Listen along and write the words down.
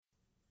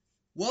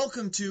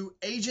Welcome to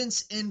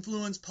Agents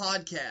Influence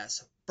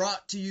Podcast,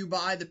 brought to you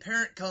by the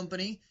parent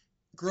company,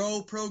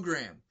 Grow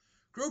Program.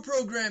 Grow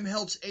Program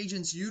helps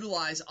agents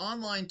utilize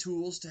online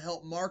tools to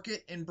help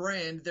market and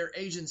brand their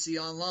agency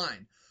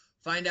online.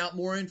 Find out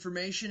more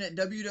information at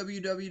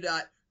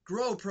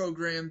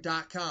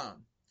www.growprogram.com.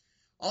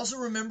 Also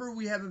remember,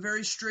 we have a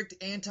very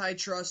strict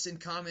antitrust and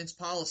comments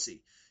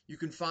policy. You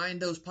can find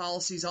those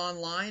policies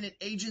online at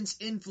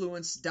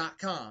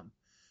agentsinfluence.com.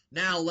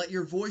 Now let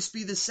your voice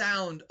be the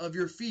sound of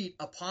your feet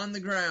upon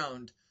the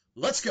ground.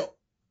 Let's go.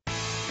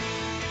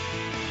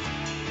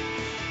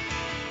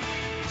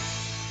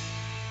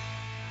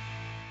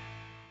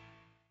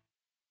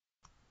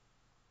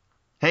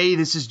 Hey,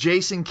 this is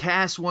Jason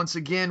Cass once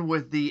again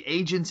with the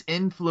Agents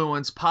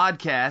Influence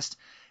podcast.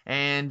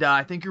 And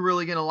I think you're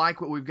really going to like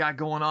what we've got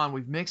going on.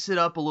 We've mixed it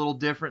up a little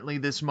differently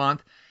this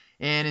month.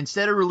 And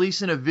instead of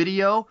releasing a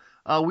video,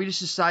 we just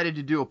decided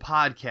to do a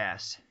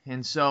podcast.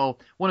 And so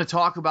I want to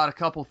talk about a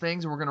couple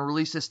things, and we're going to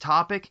release this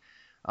topic.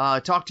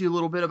 Talk to you a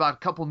little bit about a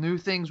couple new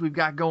things we've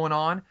got going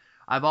on.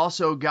 I've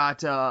also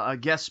got a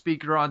guest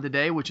speaker on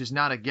today, which is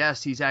not a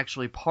guest. He's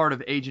actually part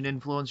of Agent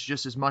Influence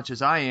just as much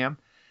as I am.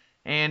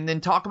 And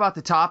then talk about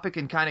the topic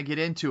and kind of get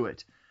into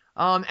it.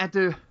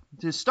 To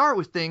start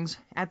with things,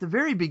 at the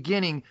very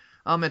beginning,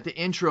 at the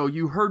intro,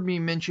 you heard me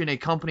mention a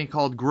company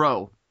called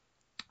Grow.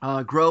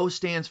 Grow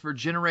stands for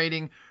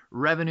Generating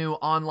Revenue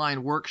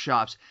Online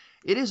Workshops.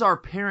 It is our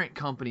parent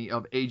company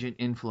of Agent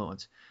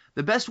Influence.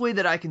 The best way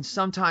that I can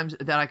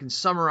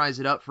summarize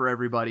it up for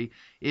everybody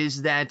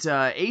is that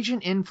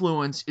Agent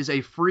Influence is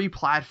a free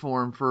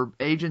platform for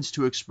agents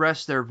to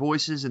express their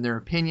voices and their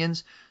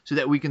opinions so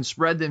that we can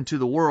spread them to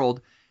the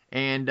world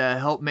and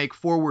help make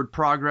forward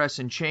progress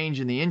and change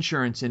in the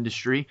insurance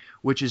industry,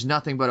 which is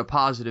nothing but a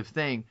positive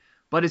thing.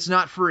 But it's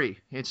not free.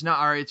 It's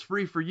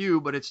free for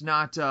you, but it's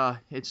not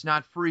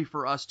free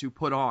for us to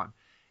put on.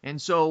 And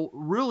so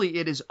really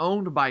it is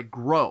owned by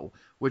Grow,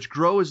 which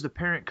Grow is the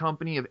parent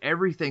company of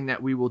everything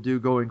that we will do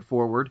going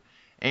forward.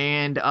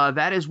 And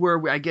that is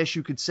where I guess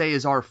you could say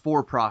is our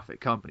for-profit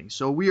company.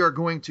 So we are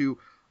going to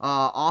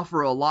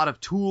offer a lot of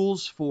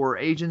tools for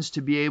agents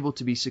to be able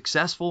to be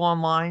successful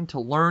online,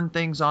 to learn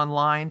things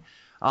online.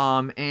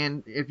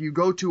 And if you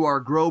go to our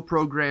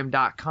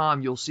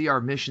growprogram.com, you'll see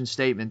our mission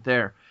statement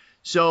there.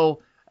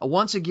 So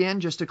once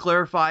again, just to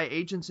clarify,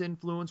 Agents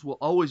Influence will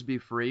always be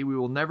free. We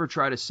will never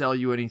try to sell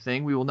you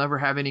anything. We will never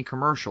have any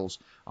commercials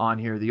on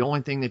here. The only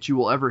thing that you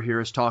will ever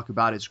hear us talk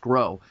about is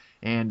Grow.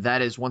 And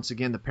that is, once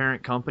again, the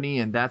parent company.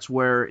 And that's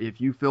where,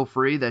 if you feel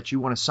free that you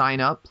want to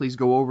sign up, please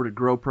go over to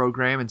Grow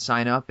Program and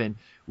sign up. And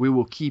we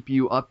will keep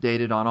you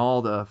updated on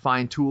all the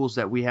fine tools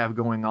that we have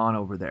going on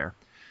over there.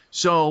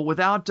 So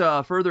without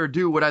further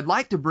ado, what I'd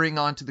like to bring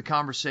onto the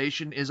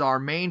conversation is our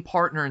main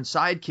partner and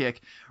sidekick.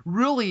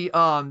 Really,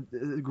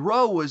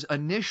 Grow was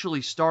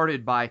initially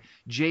started by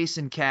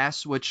Jason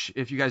Cass, which,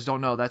 if you guys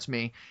don't know, that's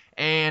me,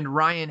 and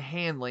Ryan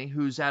Hanley,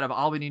 who's out of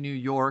Albany, New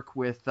York.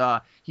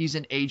 He's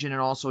an agent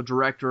and also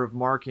director of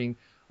marketing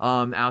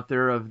out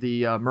there of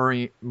the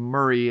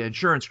Murray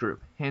Insurance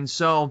Group. And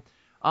so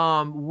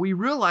we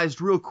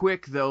realized real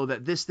quick, though,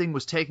 that this thing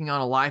was taking on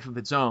a life of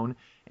its own.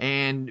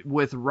 And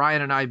with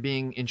Ryan and I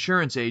being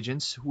insurance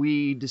agents,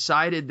 we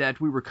decided that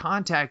we were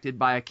contacted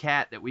by a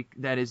cat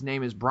that his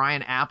name is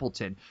Brian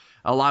Appleton.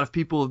 A lot of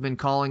people have been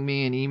calling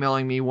me and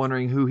emailing me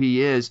wondering who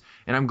he is,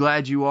 and I'm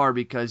glad you are,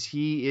 because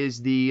he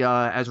is the,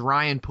 as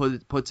Ryan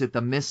puts it,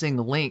 the missing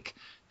link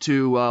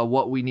to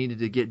what we needed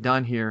to get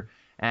done here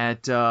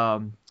at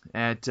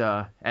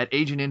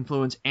Agent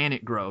Influence and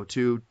at Grow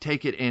to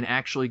take it and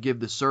actually give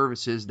the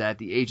services that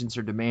the agents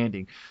are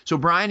demanding. So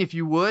Brian, if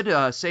you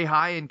would say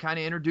hi and kind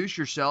of introduce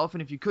yourself,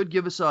 and if you could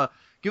give us a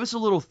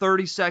little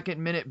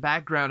 30-minute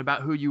background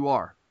about who you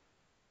are.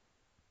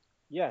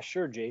 Yeah,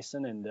 sure,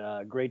 Jason,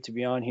 and great to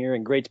be on here,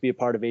 and great to be a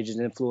part of Agent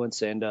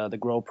Influence and the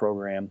Grow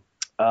program.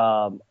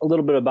 A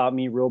little bit about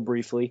me real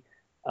briefly.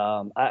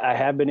 I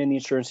have been in the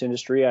insurance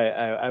industry.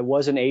 I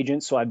was an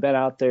agent, so I've been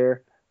out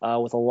there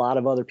with a lot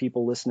of other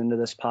people listening to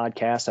this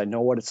podcast. I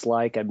know what it's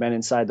like. I've been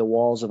inside the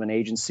walls of an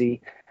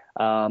agency.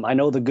 I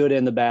know the good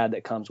and the bad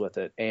that comes with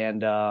it.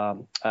 And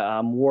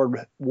I'm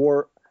war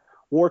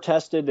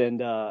tested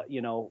and,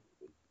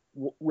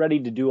 ready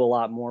to do a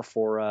lot more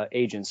for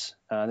agents.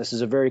 This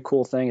is a very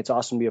cool thing. It's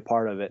awesome to be a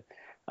part of it.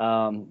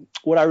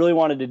 What I really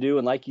wanted to do,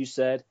 and like you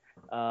said,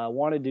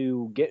 wanted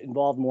to get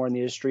involved more in the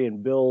industry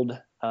and build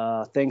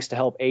things to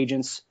help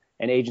agents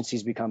and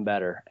agencies become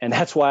better. And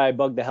that's why I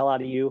bugged the hell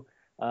out of you.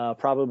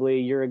 Probably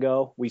a year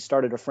ago, we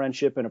started a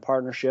friendship and a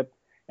partnership,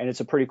 and it's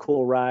a pretty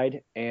cool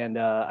ride. And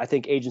I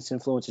think Agents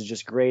Influence is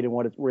just great in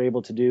what we're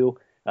able to do,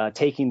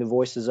 taking the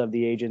voices of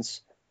the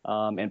agents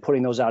and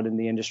putting those out in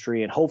the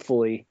industry. And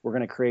hopefully we're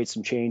going to create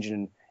some change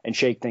and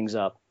shake things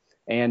up.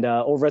 And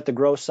over at the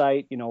Grow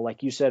site,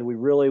 like you said, we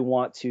really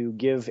want to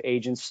give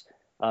agents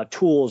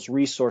tools,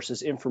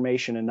 resources,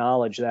 information, and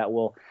knowledge that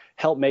will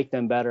help make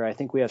them better. I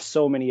think we have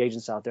so many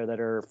agents out there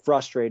that are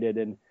frustrated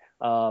and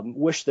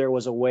wish there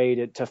was a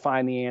way to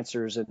find the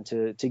answers and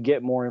to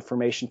get more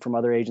information from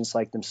other agents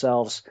like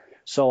themselves.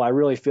 So I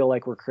really feel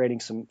like we're creating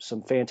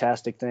some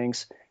fantastic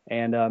things,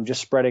 and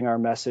just spreading our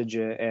message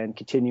and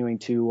continuing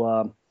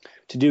to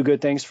do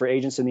good things for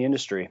agents in the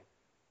industry.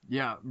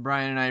 Yeah,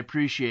 Brian, and I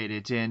appreciate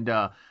it. And,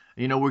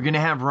 we're going to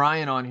have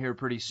Ryan on here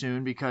pretty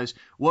soon because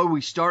what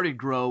we started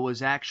Grow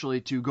was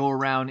actually to go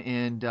around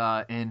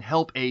and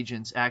help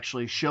agents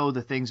actually show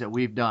the things that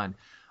we've done.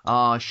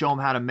 Show them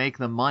how to make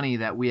the money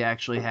that we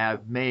actually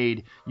have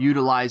made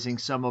utilizing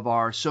some of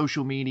our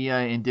social media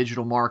and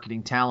digital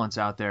marketing talents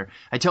out there.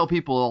 I tell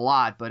people a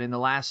lot, but in the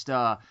last,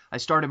 I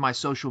started my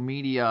social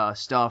media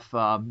stuff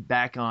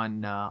back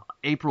on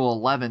April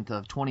 11th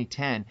of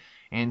 2010.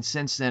 And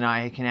since then,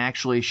 I can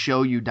actually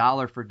show you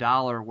dollar for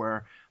dollar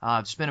where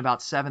I've spent about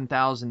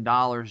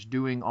 $7,000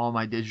 doing all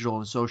my digital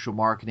and social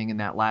marketing in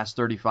that last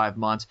 35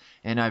 months,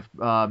 and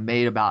I've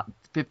made about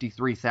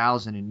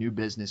 $53,000 in new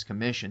business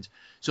commissions.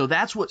 So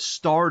that's what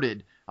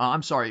started.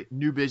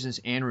 New business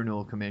and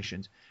renewal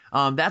commissions.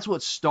 That's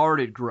what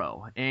started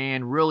Grow,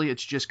 and really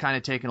it's just kind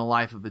of taken a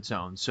life of its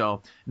own.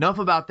 So enough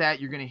about that.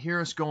 You're going to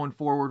hear us going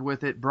forward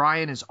with it.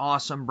 Brian is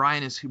awesome.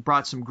 Brian has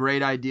brought some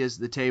great ideas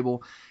to the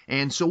table.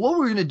 And so what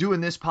we're going to do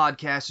in this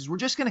podcast is we're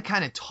just going to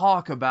kind of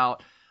talk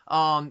about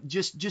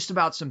just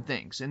about some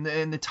things. And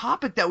the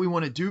topic that we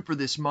want to do for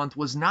this month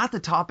was not the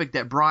topic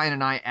that Brian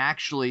and I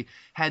actually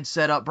had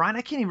set up. Brian,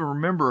 I can't even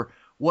remember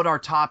what our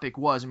topic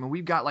was. I mean,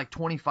 we've got like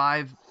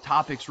 25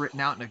 topics written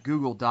out in a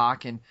Google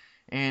Doc, and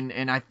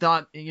I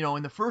thought,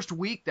 in the first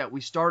week that we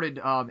started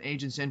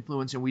Agents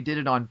Influence and we did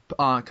it on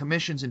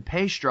commissions and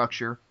pay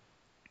structure,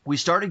 we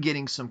started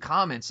getting some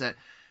comments that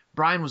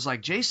Brian was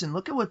like, Jason,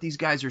 look at what these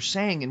guys are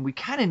saying. And we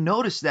kind of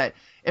noticed that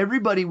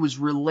everybody was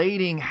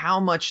relating how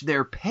much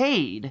they're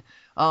paid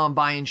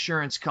by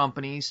insurance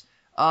companies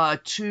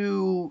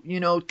to,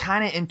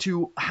 kind of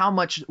into how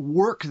much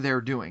work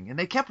they're doing. And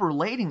they kept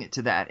relating it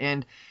to that.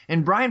 And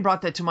Brian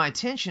brought that to my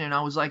attention. And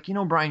I was like,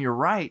 Brian, you're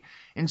right.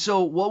 And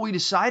so what we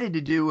decided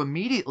to do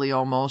immediately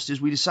almost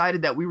is we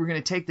decided that we were going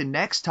to take the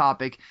next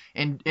topic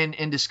and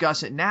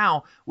discuss it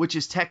now, which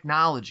is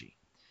technology.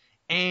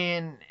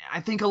 And I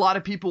think a lot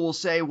of people will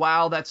say,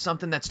 wow, that's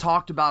something that's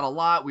talked about a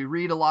lot. We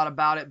read a lot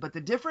about it. But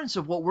the difference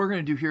of what we're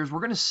going to do here is we're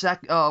going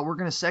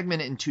to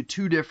segment it into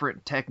two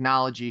different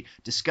technology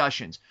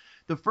discussions.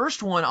 The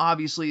first one,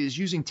 obviously, is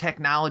using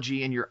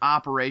technology in your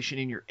operation,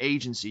 in your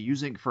agency,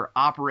 using it for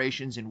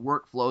operations and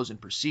workflows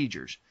and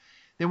procedures.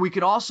 Then we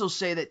could also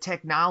say that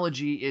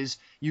technology is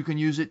you can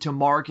use it to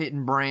market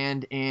and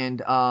brand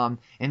and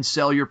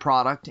sell your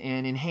product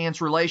and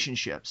enhance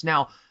relationships.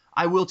 Now,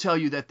 I will tell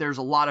you that there's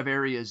a lot of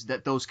areas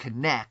that those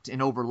connect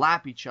and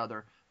overlap each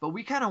other, but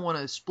we kind of want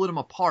to split them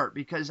apart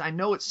because I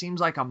know it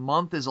seems like a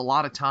month is a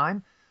lot of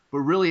time, but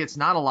really it's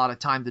not a lot of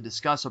time to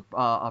discuss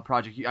a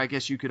project. I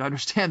guess you could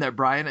understand that,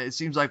 Brian. It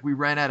seems like we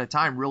ran out of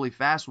time really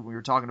fast when we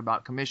were talking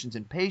about commissions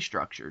and pay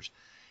structures.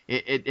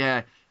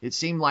 It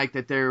seemed like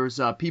that there's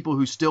people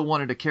who still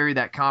wanted to carry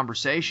that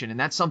conversation, and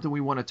that's something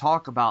we want to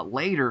talk about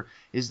later,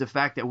 is the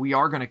fact that we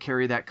are going to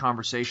carry that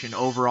conversation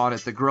over on at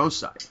the Grow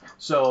site.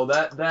 So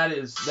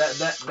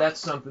that's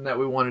something that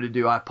we wanted to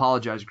do. I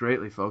apologize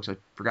greatly, folks. I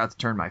forgot to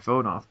turn my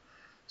phone off.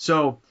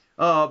 So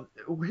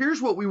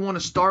here's what we want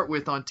to start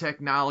with on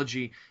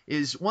technology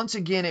is, once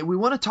again, we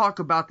want to talk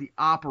about the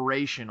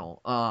operational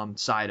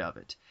side of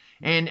it.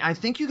 And I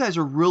think you guys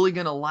are really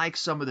going to like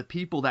some of the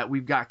people that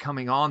we've got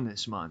coming on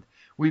this month.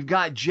 We've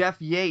got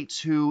Jeff Yates,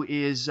 who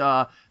is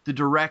the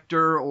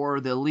director or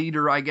the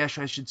leader, I guess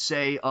I should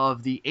say,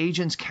 of the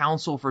Agents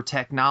Council for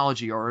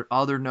Technology, or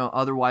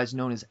otherwise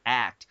known as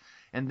ACT.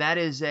 And that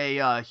is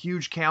a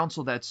huge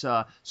council that's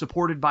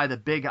supported by the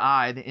Big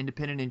I, the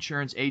Independent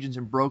Insurance Agents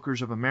and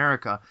Brokers of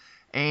America.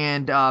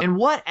 And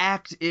what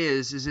ACT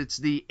is it's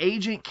the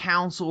Agent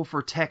Council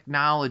for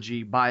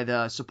Technology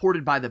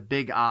supported by the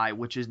Big I,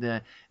 which is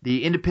the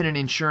Independent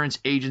Insurance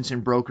Agents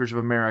and Brokers of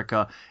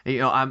America.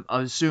 I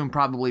assume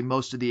probably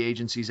most of the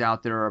agencies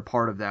out there are a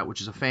part of that,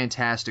 which is a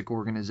fantastic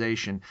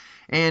organization.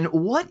 And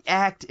what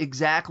ACT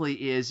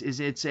exactly is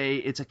it's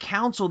a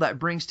council that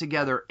brings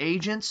together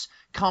agents,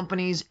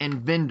 companies, and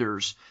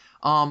vendors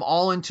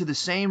all into the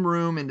same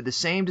room, into the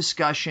same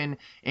discussion,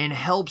 and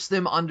helps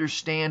them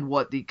understand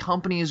what the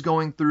company is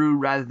going through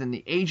rather than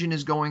the agent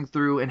is going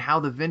through, and how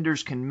the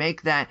vendors can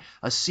make that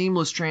a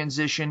seamless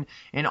transition.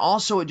 And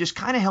also it just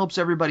kind of helps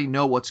everybody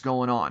know what's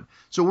going on.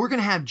 So we're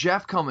going to have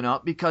Jeff coming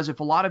up because if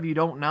a lot of you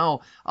don't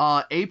know,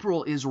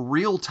 April is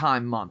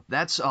real-time month.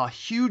 That's a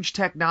huge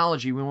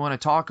technology we want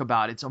to talk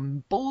about. It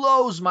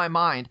blows my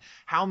mind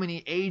how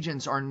many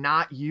agents are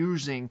not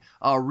using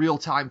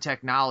real-time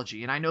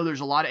technology. And I know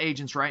there's a lot of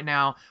agents right now,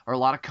 or a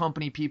lot of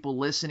company people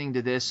listening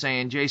to this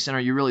saying, Jason, are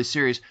you really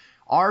serious?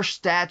 Our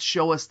stats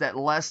show us that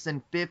less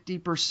than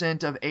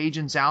 50% of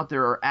agents out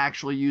there are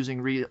actually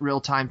using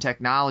real-time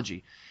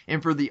technology.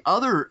 And for the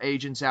other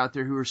agents out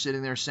there who are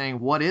sitting there saying,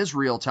 what is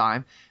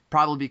real-time?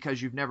 Probably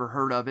because you've never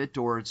heard of it,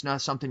 or it's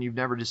not something you've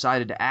never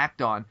decided to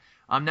act on.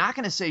 I'm not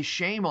going to say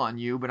shame on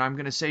you, but I'm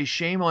going to say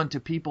shame on to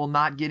people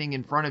not getting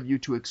in front of you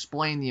to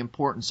explain the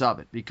importance of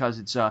it, because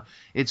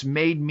it's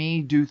made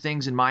me do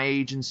things in my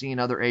agency and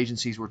other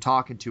agencies we're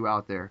talking to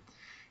out there.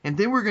 And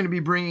then we're going to be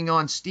bringing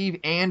on Steve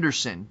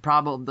Anderson.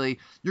 Probably,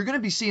 you're going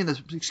to be seeing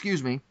this,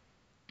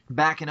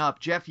 backing up.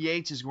 Jeff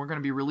Yates we're going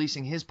to be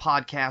releasing his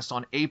podcast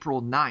on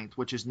April 9th,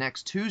 which is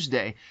next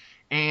Tuesday.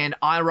 And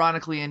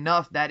ironically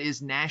enough, that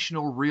is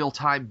National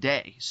Real-Time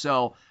Day.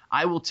 So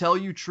I will tell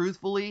you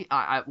truthfully,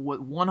 with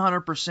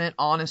 100%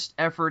 honest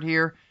effort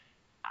here,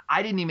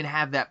 I didn't even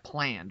have that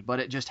planned, but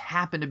it just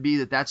happened to be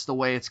that that's the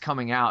way it's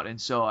coming out. And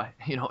so,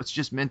 it's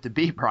just meant to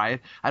be, Brian.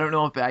 I don't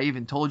know if I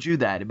even told you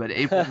that, but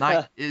April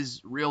 9th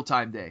is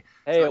Real-Time Day.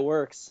 Hey, so it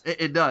works.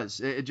 It does.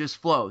 It just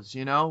flows,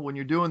 When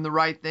you're doing the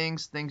right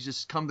things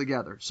just come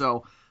together.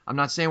 So I'm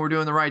not saying we're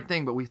doing the right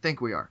thing, but we think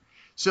we are.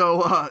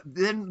 So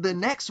then the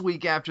next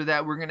week after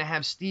that, we're going to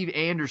have Steve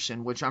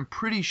Anderson, which I'm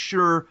pretty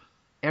sure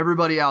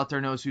everybody out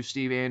there knows who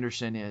Steve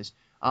Anderson is.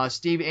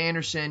 Steve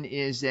Anderson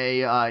is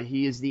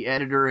he is the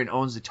editor and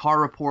owns the TAR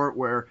Report,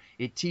 where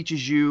it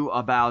teaches you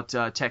about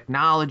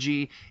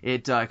technology.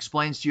 It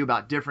explains to you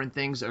about different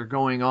things that are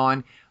going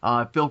on.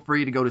 Feel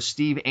free to go to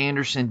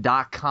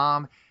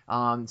steveanderson.com.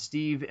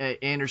 Steve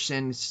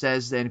Anderson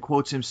says and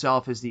quotes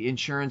himself as the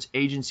insurance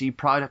agency,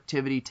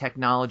 productivity,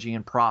 technology,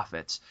 and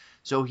profits.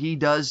 So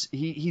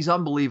he's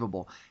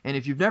unbelievable. And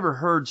if you've never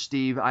heard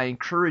Steve, I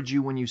encourage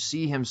you when you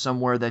see him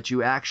somewhere that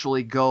you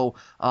actually go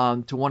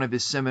to one of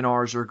his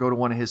seminars or go to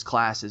one of his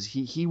classes.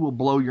 He will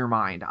blow your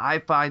mind. I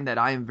find that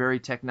I am very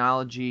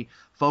technology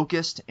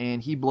focused,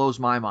 and he blows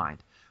my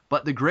mind.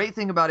 But the great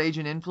thing about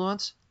Agent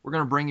Influence, we're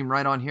going to bring him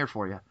right on here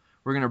for you.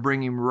 We're going to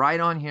bring him right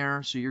on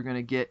here, so you're going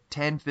to get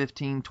 10,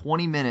 15,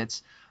 20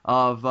 minutes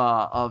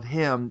of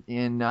him,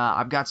 and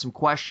I've got some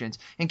questions.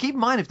 And keep in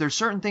mind, if there's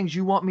certain things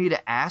you want me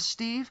to ask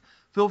Steve,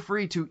 feel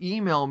free to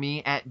email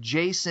me at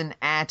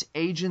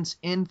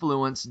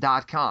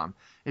jason@agentsinfluence.com.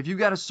 If you've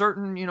got a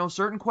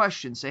certain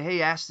question, say,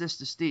 hey, ask this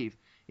to Steve.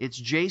 It's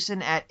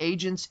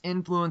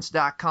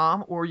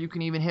jason@agentsinfluence.com, or you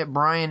can even hit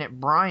Brian at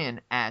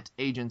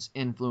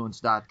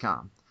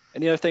brian@agentsinfluence.com.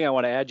 And the other thing I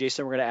want to add,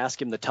 Jason, we're going to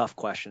ask him the tough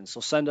questions. So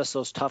send us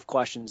those tough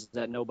questions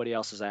that nobody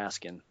else is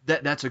asking.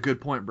 That's a good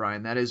point,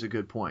 Brian. That is a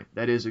good point.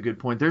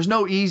 There's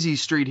no easy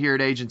street here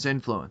at Agents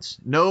Influence.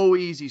 No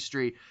easy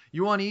street.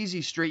 You want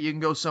easy street, you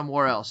can go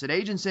somewhere else. At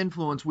Agents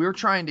Influence, we're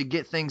trying to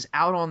get things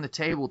out on the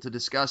table to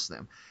discuss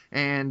them.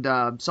 And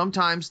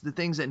sometimes the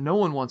things that no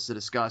one wants to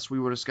discuss,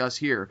 we will discuss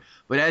here.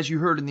 But as you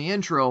heard in the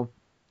intro,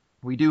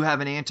 we do have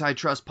an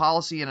antitrust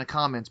policy and a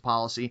comments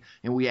policy,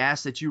 and we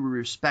ask that you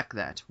respect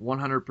that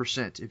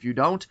 100%. If you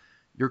don't,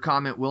 your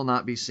comment will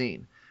not be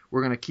seen. We're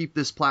going to keep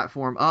this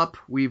platform up.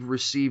 We've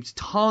received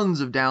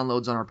tons of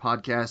downloads on our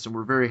podcast, and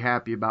we're very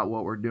happy about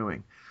what we're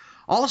doing.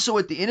 Also,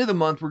 at the end of the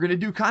month, we're going to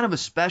do kind of a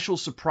special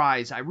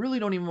surprise. I really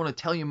don't even want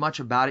to tell you much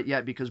about it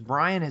yet because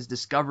Brian has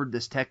discovered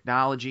this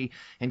technology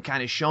and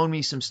kind of shown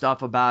me some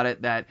stuff about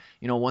it that,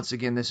 once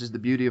again, this is the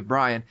beauty of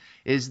Brian,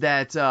 is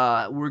that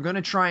we're going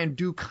to try and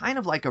do kind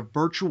of like a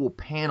virtual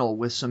panel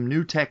with some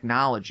new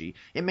technology.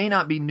 It may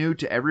not be new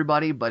to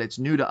everybody, but it's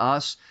new to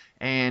us.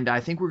 And I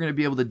think we're going to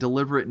be able to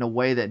deliver it in a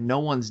way that no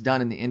one's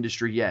done in the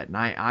industry yet. And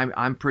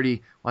I'm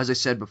pretty, as I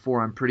said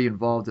before, I'm pretty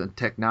involved in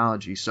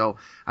technology. So,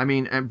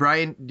 and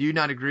Brian, do you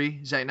not agree?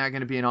 Is that not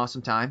going to be an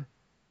awesome time?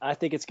 I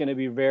think it's going to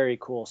be very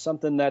cool.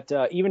 Something that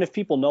even if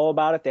people know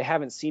about it, they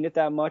haven't seen it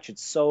that much.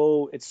 It's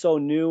so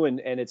new and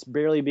it's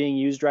barely being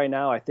used right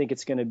now. I think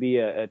it's going to be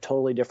a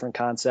totally different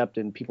concept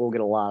and people will get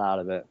a lot out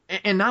of it.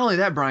 And not only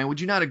that, Brian, would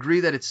you not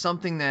agree that it's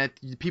something that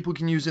people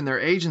can use in their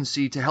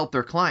agency to help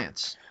their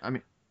clients?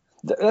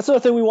 That's the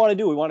thing we want to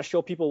do. We want to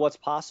show people what's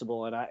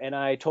possible, and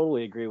I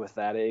totally agree with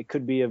that. It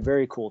could be a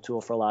very cool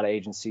tool for a lot of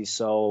agencies,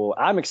 so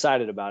I'm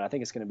excited about it. I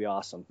think it's going to be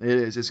awesome. It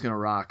is. It's going to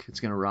rock. It's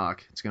going to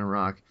rock. It's going to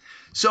rock.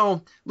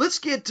 So let's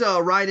get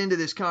right into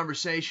this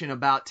conversation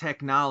about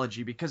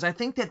technology, because I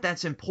think that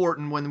that's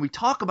important when we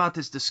talk about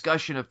this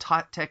discussion of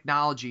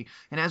technology,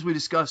 and as we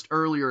discussed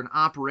earlier, in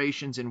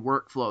operations and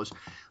workflows.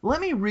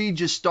 Let me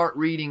start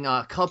reading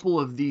a couple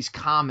of these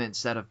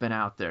comments that have been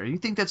out there. You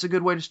think that's a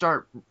good way to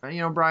start,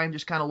 Brian,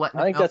 just kind of letting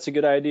I think that's a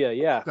good idea,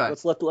 yeah. Okay.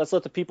 Let's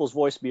let the people's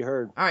voice be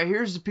heard. All right,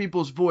 here's the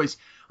people's voice.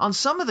 On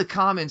some of the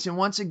comments, and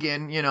once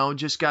again,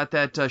 just got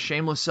that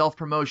shameless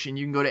self-promotion,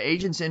 you can go to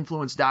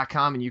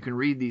agentsinfluence.com and you can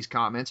read these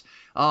comments.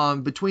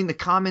 Between the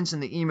comments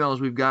and the emails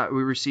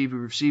we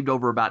received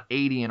over about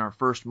 80 in our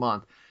first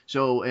month.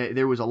 So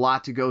there was a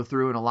lot to go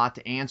through and a lot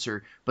to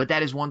answer. But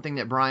that is one thing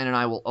that Brian and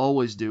I will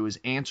always do, is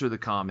answer the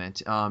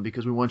comment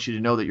because we want you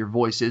to know that your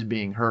voice is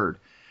being heard.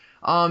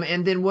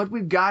 And then what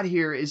we've got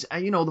here is,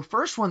 the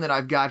first one that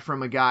I've got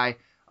from a guy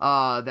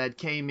that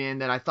came in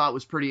that I thought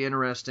was pretty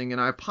interesting, and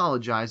I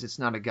apologize, it's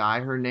not a guy.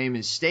 Her name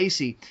is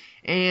Stacy,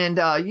 and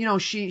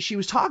she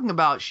was talking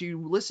about, she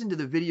listened to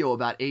the video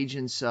about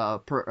agents'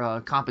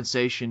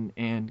 compensation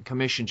and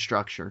commission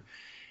structure,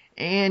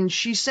 and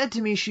she said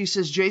to me, she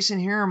says, Jason,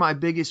 here are my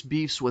biggest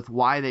beefs with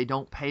why they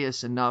don't pay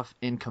us enough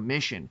in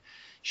commission.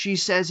 She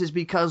says is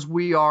because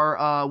we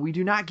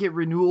do not get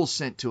renewals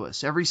sent to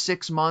us. Every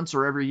 6 months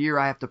or every year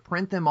I have to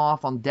print them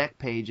off on deck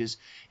pages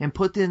and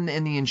put them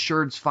in the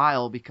insured's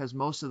file because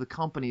most of the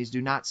companies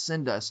do not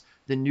send us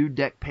the new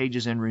deck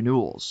pages and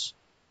renewals.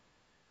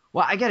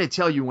 Well, I got to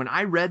tell you, when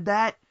I read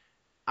that,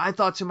 I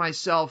thought to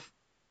myself,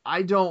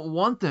 I don't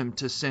want them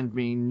to send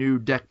me new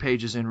deck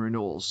pages and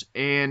renewals,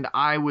 and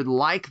I would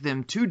like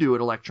them to do it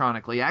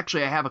electronically.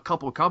 Actually, I have a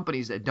couple of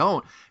companies that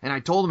don't, and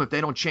I told them if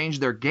they don't change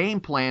their game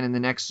plan in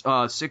the next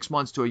 6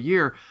 months to a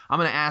year, I'm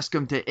going to ask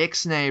them to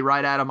ixnay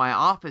right out of my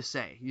office.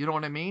 You know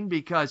what I mean?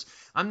 Because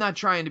I'm not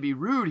trying to be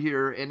rude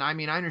here, and I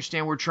mean, I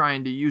understand we're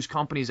trying to use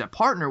companies that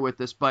partner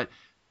with us, but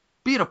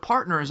being a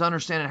partner is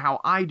understanding how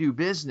I do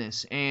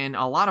business, and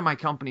a lot of my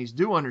companies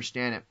do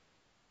understand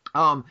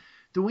it.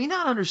 Do we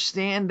not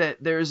understand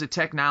that there's a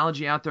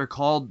technology out there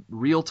called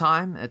real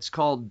time? It's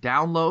called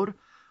download.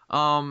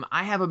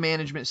 I have a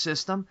management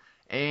system,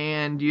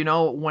 and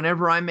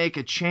whenever I make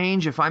a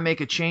change, if I make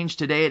a change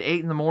today at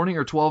 8 in the morning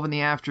or 12 in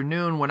the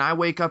afternoon, when I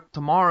wake up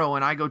tomorrow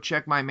and I go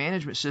check my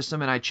management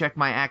system and I check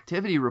my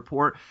activity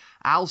report,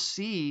 I'll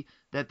see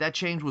that that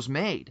change was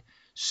made.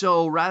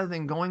 So rather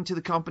than going to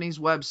the company's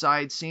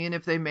website, seeing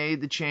if they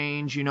made the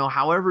change,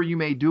 however you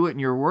may do it in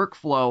your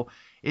workflow,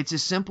 it's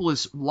as simple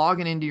as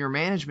logging into your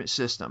management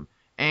system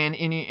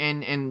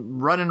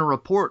and running a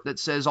report that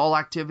says all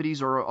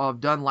activities are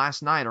done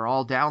last night or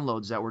all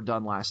downloads that were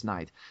done last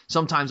night.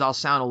 Sometimes I'll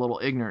sound a little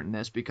ignorant in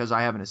this because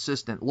I have an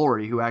assistant,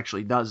 Lori, who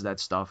actually does that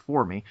stuff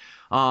for me.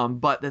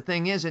 But the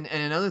thing is, and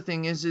another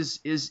thing is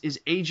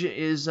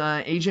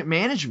agent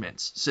management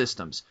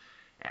systems.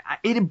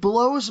 It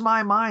blows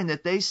my mind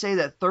that they say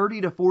that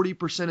 30 to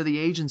 40% of the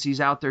agencies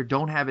out there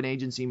don't have an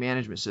agency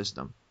management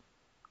system.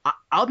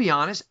 I'll be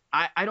honest,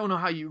 I don't know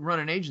how you run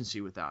an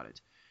agency without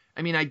it.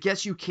 I mean, I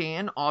guess you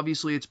can.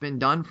 Obviously, it's been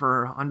done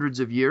for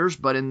hundreds of years,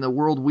 but in the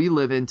world we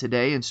live in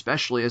today, and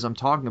especially as I'm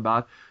talking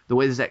about the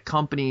ways that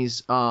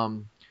companies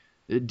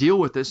deal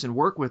with this and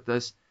work with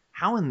this,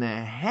 how in the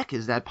heck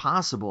is that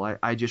possible?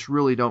 I just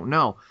really don't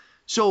know.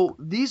 So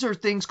these are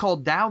things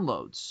called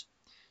downloads.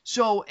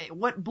 So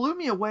what blew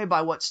me away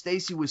by what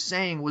Stacy was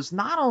saying was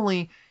not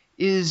only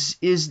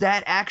is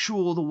that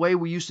actual the way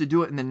we used to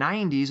do it in the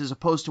 90s as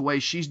opposed to the way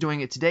she's doing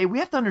it today, we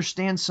have to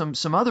understand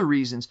some other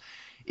reasons.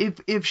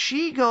 If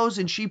she goes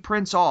and she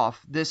prints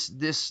off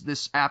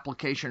this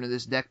application or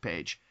this deck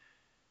page,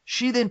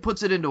 she then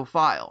puts it into a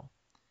file.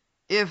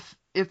 If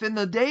in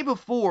the day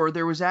before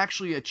there was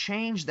actually a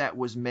change that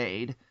was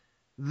made,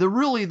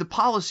 the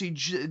policy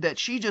that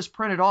she just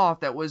printed off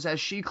that was, as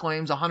she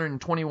claims,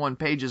 121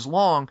 pages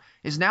long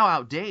is now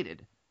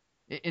outdated.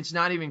 It's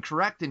not even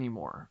correct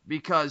anymore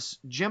because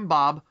Jim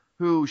Bob,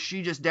 who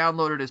she just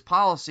downloaded his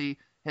policy,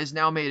 has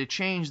now made a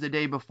change the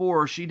day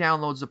before. She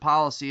downloads the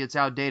policy. It's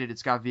outdated.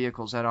 It's got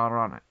vehicles that are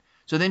on it.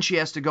 So then she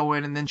has to go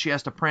in and then she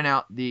has to print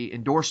out the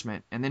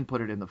endorsement and then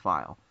put it in the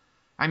file.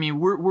 I mean,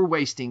 we're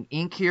wasting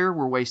ink here.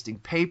 We're wasting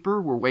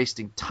paper. We're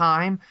wasting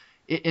time.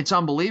 It's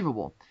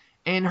unbelievable.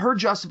 And her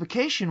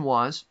justification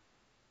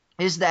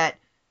is that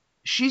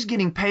she's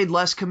getting paid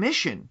less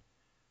commission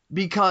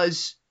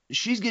because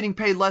she's getting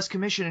paid less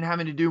commission and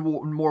having to do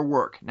more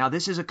work. Now,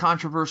 this is a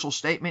controversial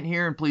statement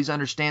here, and please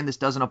understand this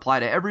doesn't apply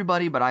to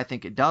everybody, but I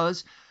think it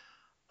does.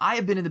 I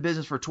have been in the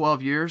business for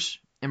 12 years,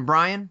 and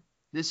Brian,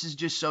 this is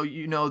just so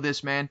you know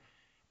this, man.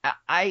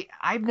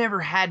 I've never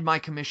had my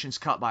commissions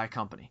cut by a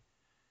company.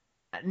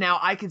 Now,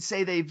 I could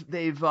say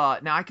now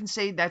I can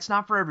say that's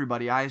not for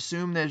everybody. I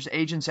assume there's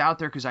agents out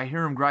there because I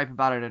hear them gripe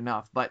about it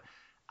enough, but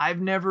I've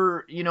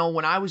never,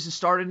 when I was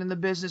started in the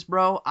business,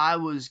 bro, I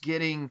was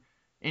getting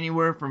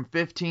anywhere from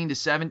 15 to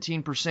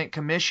 17%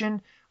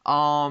 commission.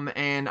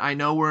 And I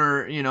know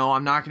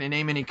I'm not going to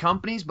name any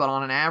companies, but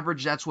on an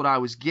average, that's what I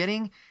was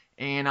getting.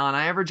 And on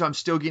average, I'm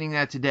still getting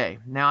that today.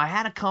 Now, I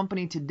had a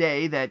company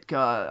today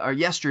or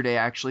yesterday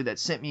actually, that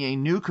sent me a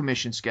new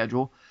commission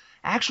schedule.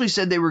 Actually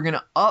said they were going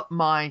to up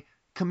my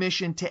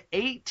commission to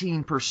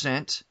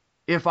 18%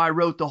 if I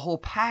wrote the whole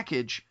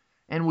package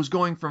and was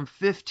going from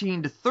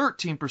 15 to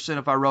 13%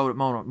 if I wrote it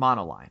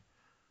monoline.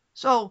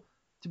 So,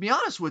 to be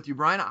honest with you,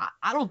 Brian,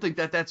 I don't think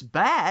that's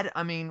bad.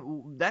 I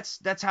mean,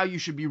 that's how you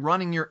should be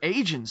running your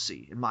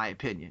agency, in my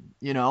opinion,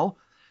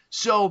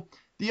 So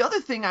the other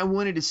thing I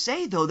wanted to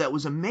say, though, that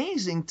was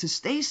amazing to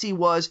Stacy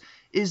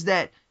is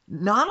that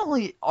not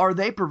only are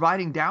they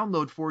providing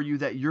download for you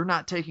that you're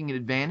not taking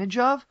advantage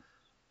of,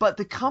 but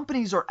the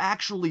companies are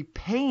actually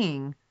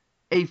paying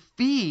a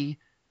fee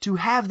to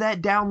have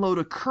that download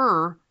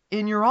occur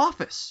in your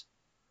office.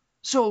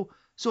 So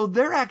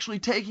they're actually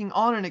taking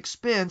on an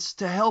expense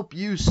to help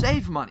you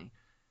save money.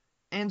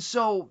 And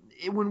so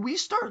when we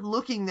start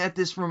looking at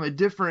this from a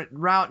different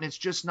route, and it's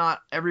just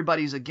not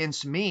everybody's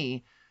against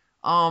me,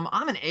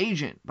 I'm an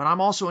agent, but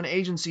I'm also an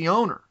agency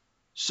owner.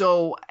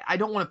 So I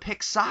don't want to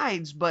pick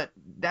sides, but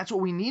that's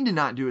what we need to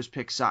not do is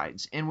pick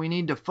sides. And we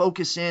need to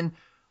focus in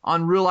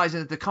on realizing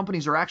that the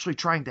companies are actually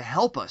trying to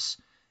help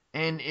us.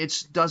 And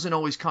it doesn't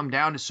always come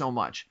down to so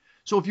much.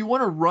 So if you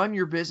want to run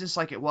your business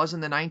like it was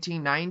in the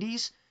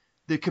 1990s,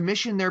 the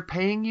commission they're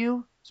paying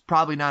you is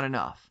probably not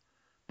enough.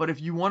 But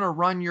if you want to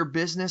run your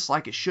business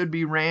like it should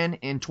be ran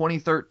in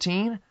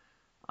 2013,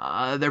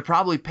 they're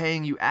probably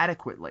paying you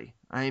adequately.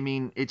 I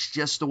mean, it's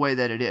just the way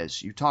that it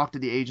is. You talk to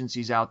the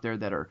agencies out there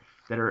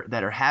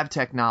that have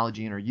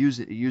technology and are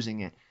using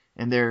it,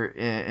 and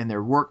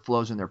their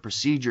workflows and their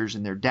procedures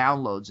and their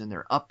downloads and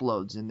their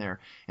uploads and their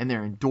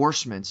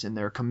endorsements and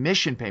their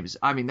commission payments.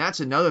 I mean,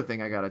 that's another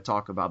thing I got to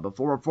talk about.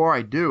 Before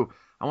I do,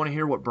 I want to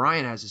hear what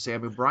Brian has to say. I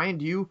mean, Brian,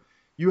 do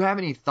you have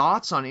any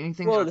thoughts on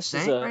anything that I'm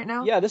saying right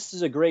now? Yeah, this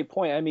is a great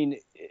point. I mean,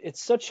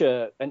 it's such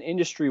an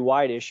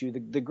industry-wide issue.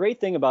 The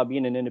great thing about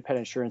being an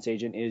independent insurance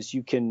agent is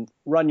you can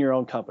run your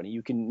own company.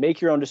 You can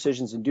make your own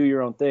decisions and do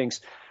your own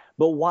things.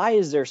 But why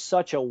is there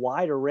such a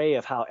wide array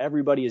of how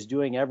everybody is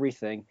doing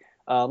everything?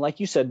 Like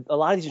you said, a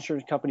lot of these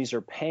insurance companies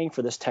are paying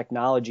for this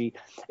technology.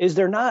 Is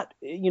there not,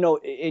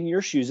 in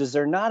your shoes, is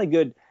there not a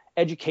good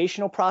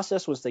educational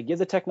process once they give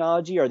the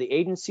technology? Are the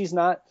agencies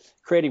not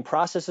creating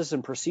processes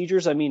and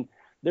procedures? I mean,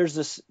 there's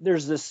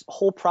this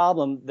whole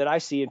problem that I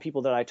see in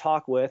people that I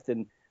talk with,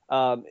 and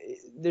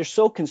they're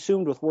so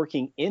consumed with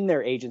working in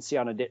their agency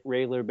on a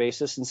regular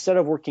basis instead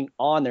of working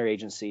on their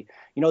agency.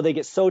 They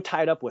get so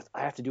tied up with,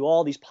 I have to do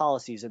all these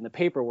policies and the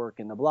paperwork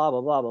and the blah, blah,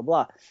 blah, blah,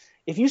 blah.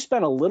 If you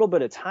spent a little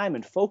bit of time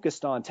and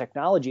focused on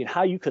technology and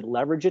how you could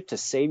leverage it to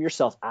save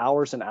yourself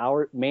hours and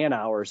man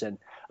hours and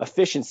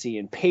efficiency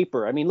and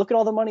paper. I mean, look at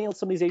all the money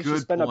some of these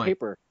agencies spend on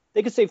paper.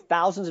 They could save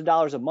thousands of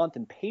dollars a month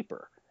in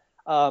paper.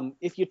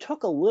 If you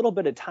took a little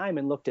bit of time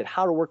and looked at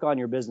how to work on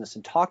your business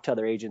and talk to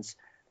other agents,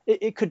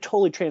 it could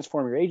totally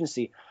transform your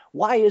agency.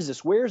 Why is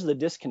this? Where's the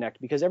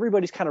disconnect? Because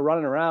everybody's kind of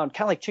running around,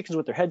 kind of like chickens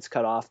with their heads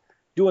cut off,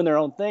 doing their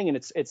own thing. And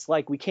it's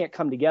like we can't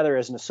come together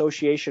as an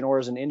association or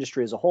as an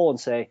industry as a whole and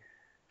say,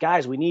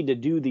 guys, we need to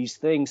do these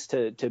things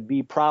to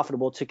be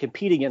profitable, to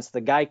compete against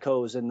the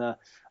Geicos and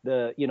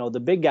the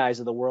big guys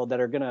of the world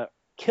that are going to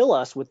kill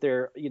us with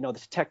their,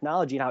 the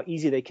technology and how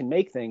easy they can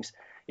make things.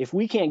 If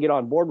we can't get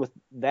on board with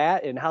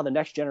that and how the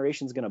next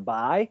generation is going to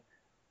buy,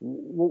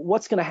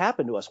 what's going to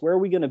happen to us? Where are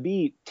we going to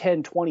be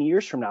 10, 20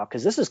 years from now?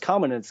 Because this is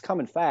coming and it's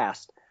coming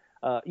fast.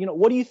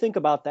 What do you think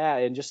about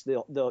that and just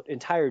the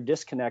entire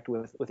disconnect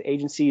with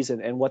agencies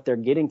and what they're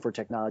getting for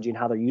technology and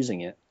how they're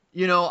using it?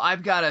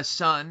 I've got a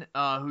son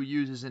who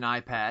uses an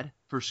iPad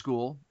for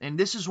school, and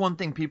this is one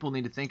thing people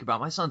need to think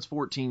about. My son's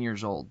 14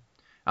 years old.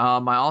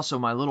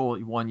 My little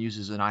one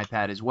uses an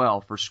iPad as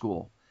well for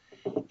school.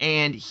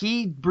 And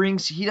he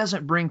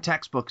doesn't bring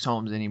textbooks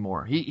home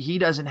anymore. He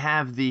doesn't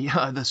have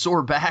the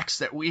sore backs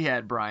that we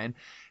had, Brian.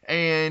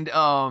 And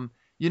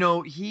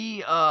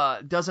he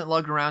doesn't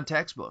lug around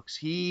textbooks.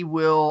 He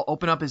will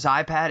open up his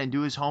iPad and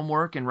do his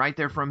homework, and right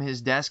there from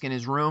his desk in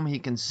his room, he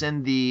can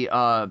send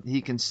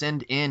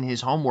in his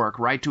homework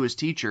right to his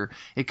teacher.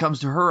 It comes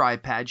to her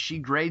iPad. She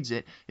grades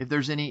it. If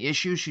there's any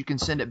issues, she can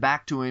send it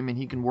back to him, and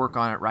he can work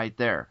on it right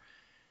there.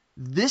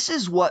 This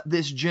is what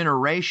this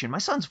generation, my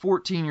son's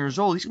 14 years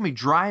old. He's going to be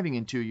driving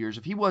in 2 years.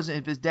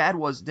 If his dad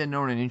didn't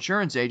own an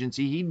insurance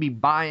agency, he'd be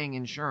buying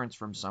insurance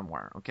from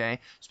somewhere. Okay.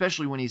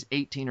 Especially when he's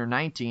 18 or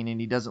 19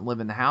 and he doesn't live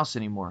in the house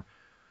anymore.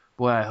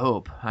 Boy, I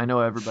hope. I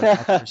know everybody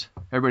out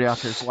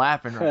there's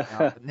laughing right now,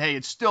 but hey,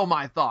 it's still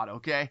my thought.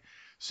 Okay.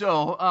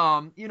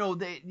 So,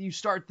 you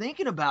start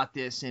thinking about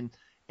this and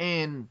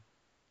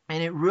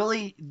it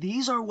really,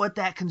 these are what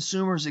that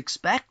consumer's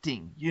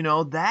expecting.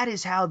 That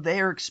is how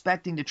they're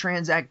expecting to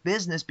transact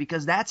business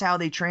because that's how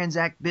they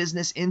transact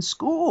business in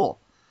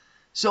school.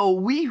 So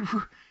we've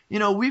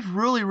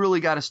really, really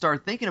got to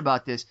start thinking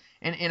about this.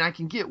 And I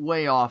can get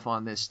way off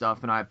on this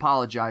stuff, and I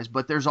apologize,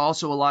 but there's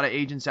also a lot of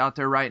agents out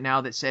there right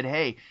now that said,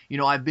 hey,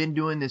 I've been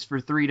doing this for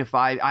in 3 to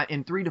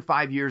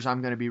 5 years,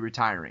 I'm going to be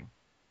retiring.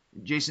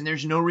 Jason,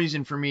 there's no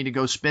reason for me to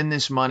go spend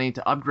this money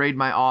to upgrade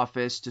my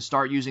office, to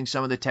start using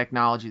some of the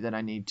technology that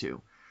I need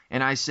to.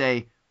 And I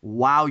say,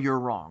 wow, you're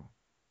wrong.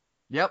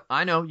 Yep,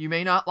 I know. You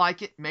may not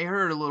like it, may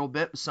hurt a little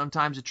bit, but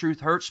sometimes the truth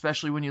hurts,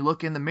 especially when you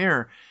look in the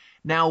mirror.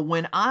 Now,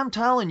 when I'm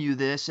telling you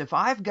this, if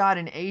I've got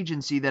an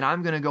agency that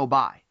I'm going to go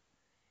buy,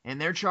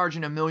 and they're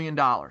charging $1 million,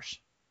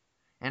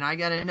 and I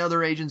got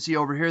another agency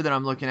over here that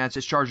I'm looking at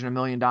that's charging $1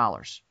 million,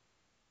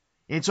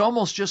 it's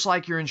almost just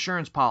like your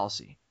insurance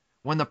policy.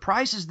 When the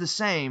price is the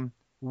same,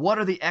 what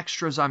are the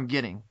extras I'm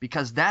getting?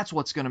 Because that's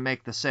what's going to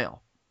make the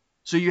sale.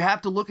 So you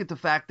have to look at the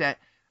fact that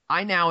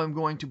I now am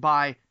going to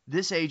buy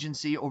this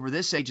agency over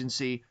this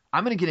agency.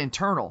 I'm going to get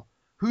internal.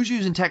 Who's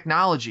using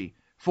technology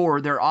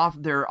for their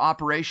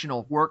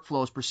operational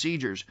workflows,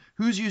 procedures?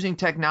 Who's using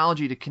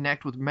technology to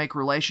connect with, make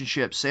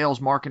relationships,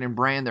 sales, market, and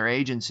brand their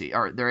agency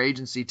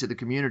to the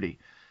community?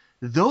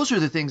 Those are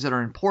the things that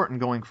are important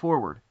going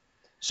forward.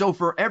 So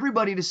for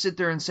everybody to sit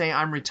there and say,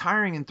 I'm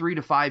retiring in 3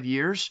 to 5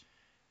 years,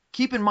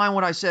 keep in mind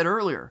what I said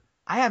earlier.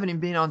 I haven't even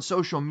been on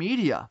social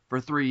media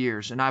for 3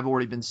 years, and I've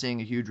already been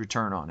seeing a huge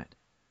return on it.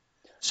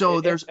 So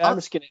I'm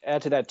just going to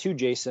add to that too,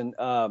 Jason.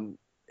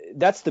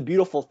 That's the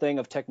beautiful thing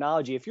of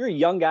technology. If you're a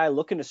young guy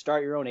looking to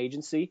start your own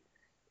agency,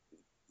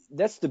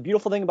 that's the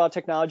beautiful thing about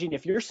technology. And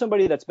if you're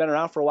somebody that's been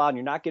around for a while and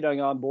you're not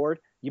getting on board,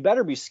 you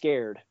better be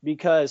scared,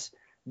 because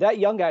that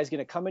young guy is going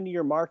to come into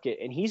your market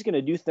and he's going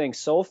to do things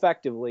so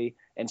effectively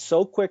and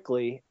so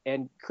quickly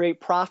and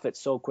create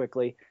profits so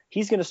quickly.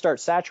 He's going to start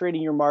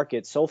saturating your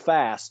market so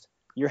fast,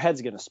 your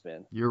head's going to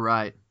spin. You're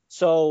right.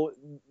 So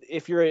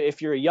if you're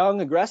a young,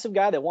 aggressive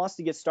guy that wants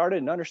to get started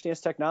and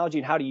understands technology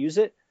and how to use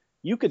it,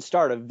 you could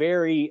start a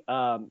very,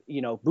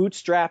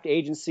 bootstrapped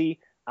agency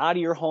out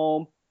of your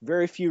home,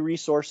 very few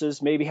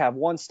resources, maybe have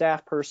one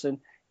staff person,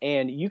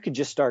 and you could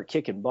just start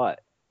kicking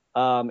butt.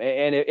 And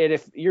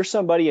if you're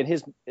somebody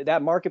in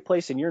that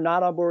marketplace and you're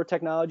not on board with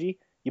technology,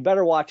 you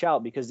better watch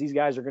out, because these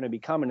guys are going to be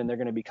coming, and they're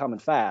going to be coming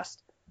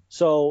fast.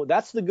 So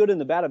that's the good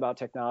and the bad about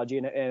technology,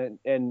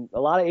 and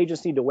a lot of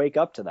agents need to wake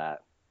up to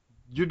that.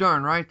 You're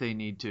darn right they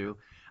need to.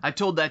 I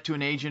told that to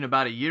an agent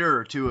about a year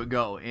or two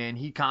ago, and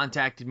he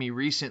contacted me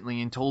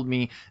recently and told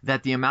me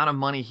that the amount of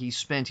money he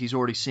spent, he's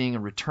already seeing a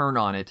return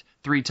on it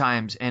 3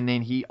 times, and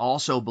then he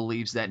also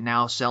believes that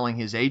now selling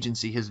his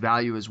agency, his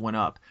value has went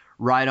up.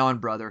 Right on,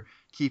 brother.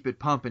 Keep it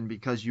pumping,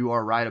 because you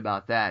are right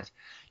about that.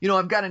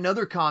 I've got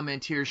another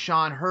comment here,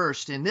 Sean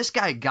Hurst, and this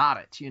guy got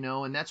it,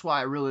 and that's why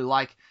I really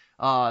like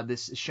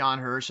this Sean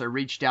Hurst. I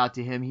reached out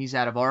to him. He's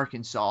out of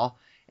Arkansas.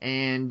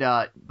 And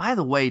by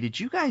the way, did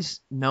you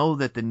guys know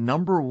that the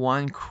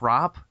 #1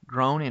 crop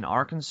grown in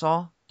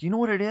Arkansas, do you know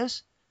what it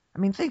is? I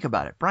mean, think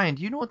about it. Brian,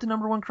 do you know what the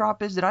 #1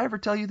 crop is? Did I ever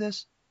tell you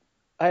this?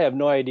 I have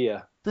no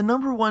idea. The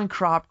 #1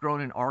 crop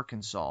grown in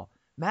Arkansas.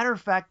 Matter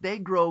of fact, they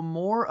grow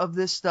more of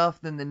this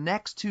stuff than the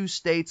next 2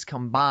 states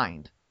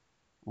combined.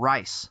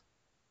 Rice.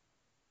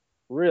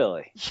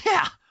 Really?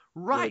 Yeah,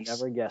 rice. I would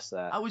never guess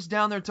that. I was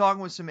down there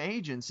talking with some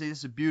agents. See, this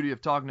is the beauty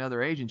of talking to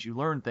other agents. You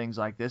learn things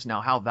like this. Now,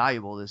 how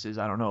valuable this is,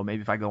 I don't know.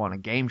 Maybe if I go on a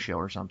game show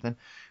or something.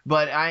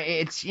 But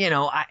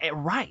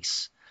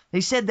rice.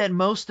 They said that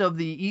most of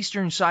the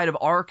eastern side of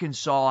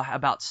Arkansas,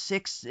 about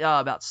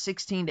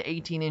 16 to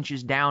 18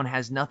 inches down,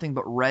 has nothing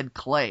but red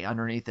clay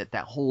underneath it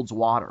that holds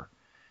water.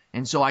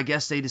 And so I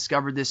guess they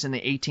discovered this in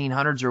the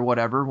 1800s or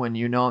whatever, when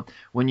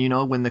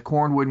the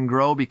corn wouldn't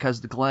grow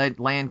because the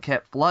land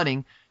kept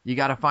flooding. You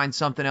got to find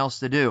something else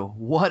to do.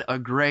 What a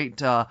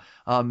great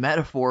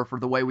metaphor for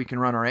the way we can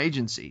run our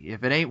agency.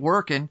 If it ain't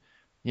working,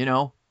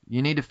 you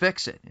need to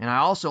fix it. And I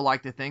also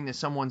like the thing that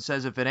someone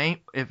says, if it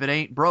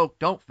ain't broke,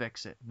 don't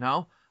fix it.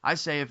 No, I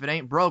say if it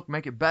ain't broke,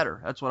 make it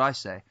better. That's what I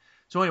say.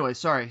 So anyway,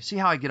 sorry. See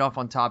how I get off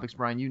on topics,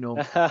 Brian? You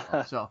know.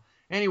 So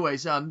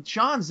anyways,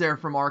 Sean's there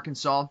from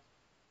Arkansas,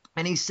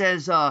 and he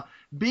says,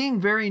 being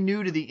very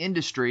new to the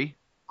industry.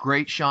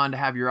 Great, Sean, to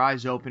have your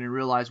eyes open and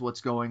realize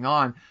what's going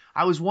on.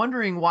 I was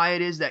wondering why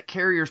it is that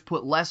carriers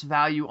put less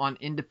value on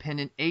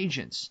independent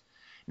agents.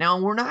 Now,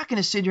 we're not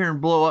going to sit here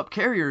and blow up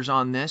carriers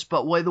on this,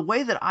 but the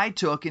way that I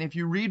took, and if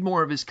you read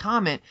more of his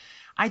comment,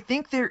 I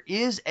think there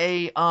is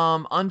a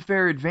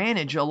unfair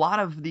advantage. A lot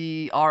of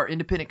our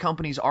independent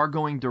companies are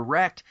going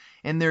direct,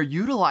 and they're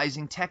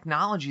utilizing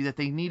technology that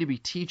they need to be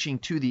teaching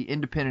to the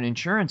independent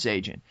insurance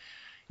agent.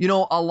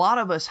 A lot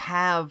of us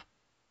have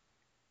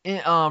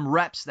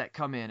reps that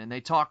come in and they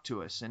talk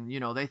to us, and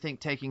they think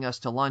taking us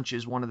to lunch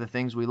is one of the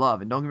things we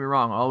love. And don't get me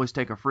wrong, I always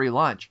take a free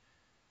lunch.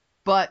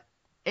 But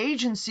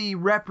company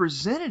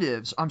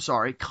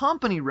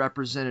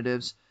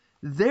representatives,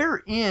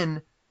 they're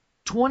in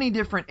 20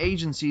 different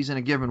agencies in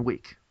a given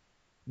week.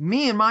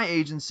 Me and my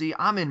agency,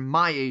 I'm in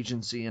my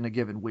agency in a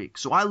given week.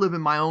 So I live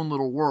in my own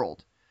little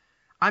world.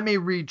 I may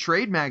read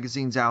trade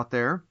magazines out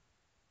there,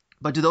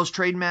 but do those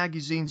trade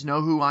magazines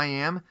know who I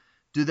am?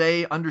 Do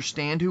they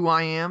understand who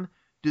I am?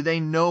 Do they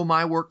know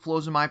my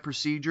workflows and my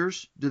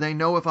procedures? Do they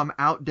know if I'm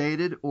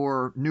outdated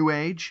or new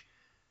age?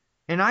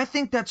 And I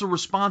think that's a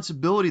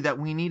responsibility that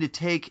we need to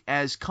take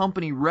as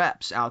company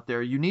reps out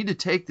there. You need to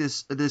take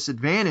this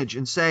advantage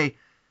and say,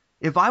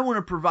 if I want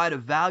to provide a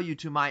value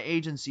to my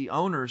agency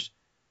owners,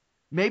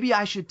 maybe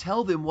I should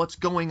tell them what's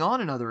going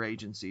on in other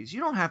agencies.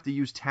 You don't have to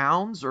use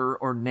towns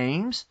or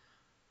names,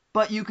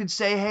 but you could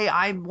say, hey,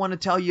 I want to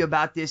tell you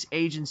about this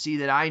agency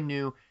that I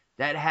knew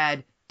that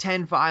had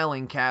 10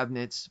 filing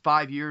cabinets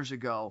 5 years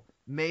ago,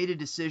 made a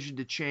decision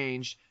to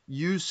change,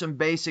 use some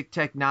basic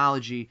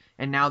technology,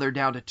 and now they're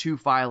down to 2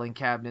 filing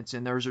cabinets,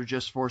 and those are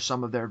just for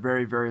some of their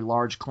very, very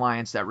large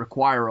clients that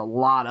require a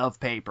lot of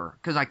paper.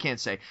 Because I can't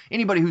say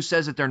anybody who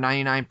says that they're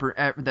 100%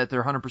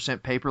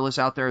 paperless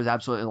out there is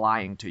absolutely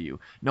lying to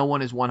you. No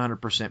one is 100%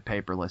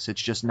 paperless.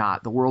 It's just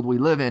not. The world we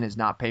live in is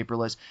not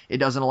paperless. It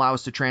doesn't allow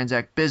us to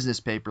transact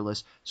business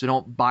paperless, so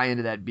don't buy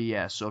into that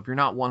BS. So if you're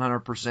not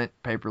 100%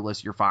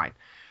 paperless, you're fine.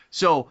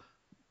 So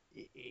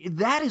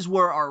that is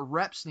where our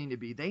reps need to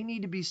be. They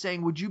need to be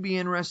saying, would you be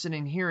interested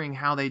in hearing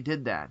how they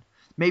did that?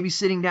 Maybe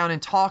sitting down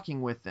and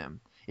talking with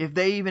them. If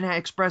they even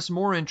express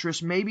more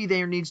interest, maybe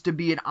there needs to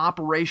be an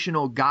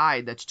operational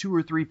guide that's 2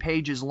 or 3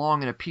 pages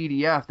long in a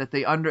PDF that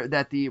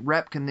the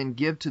rep can then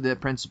give to the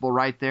principal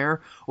right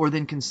there, or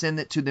then can send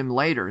it to them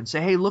later and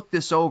say, hey, look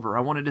this over.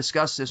 I want to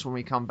discuss this when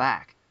we come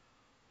back.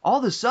 All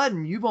of a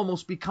sudden, you've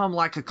almost become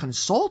like a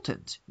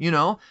consultant,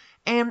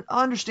 And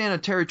I understand a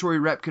territory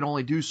rep can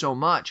only do so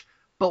much,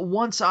 but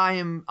once I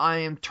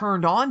am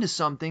turned on to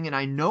something and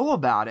I know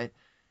about it,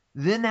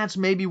 then that's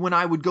maybe when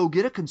I would go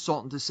get a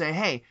consultant to say,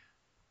 hey,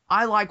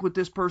 I like what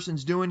this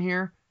person's doing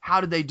here. How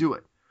did they do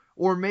it?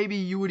 Or maybe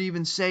you would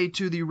even say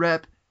to the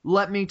rep,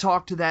 let me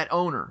talk to that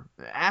owner.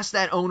 Ask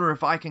that owner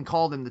if I can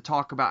call them to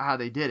talk about how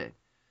they did it.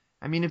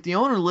 I mean, if the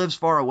owner lives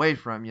far away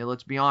from you,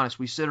 let's be honest,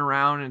 we sit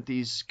around at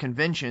these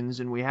conventions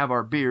and we have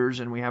our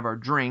beers and we have our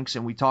drinks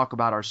and we talk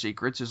about our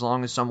secrets as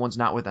long as someone's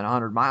not within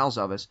 100 miles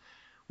of us.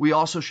 We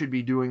also should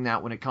be doing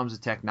that when it comes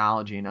to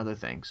technology and other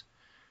things.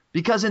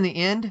 Because in the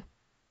end,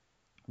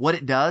 what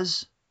it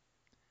does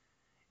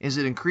is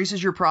it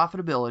increases your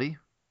profitability.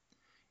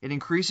 It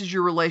increases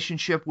your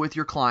relationship with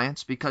your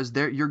clients because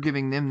you're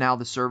giving them now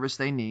the service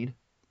they need.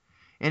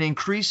 It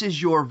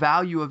increases your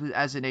value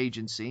as an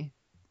agency.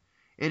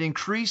 It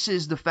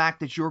increases the fact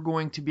that you're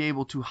going to be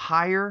able to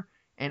hire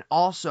and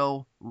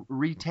also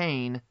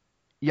retain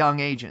young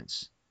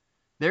agents.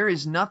 There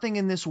is nothing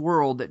in this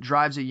world that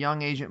drives a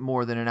young agent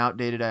more than an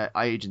outdated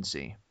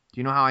agency.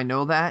 Do you know how I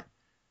know that?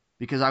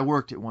 Because I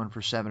worked at one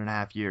for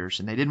 7.5 years,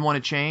 and they didn't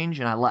want to change,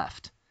 and I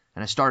left,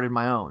 and I started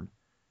my own.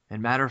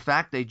 And matter of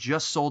fact, they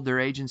just sold their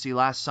agency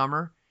last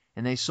summer,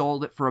 and they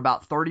sold it for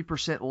about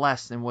 30%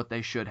 less than what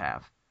they should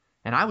have.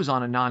 And I was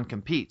on a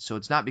non-compete, so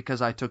it's not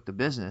because I took the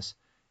business.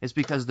 It's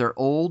because they're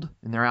old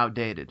and they're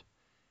outdated.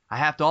 I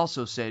have to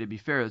also say, to be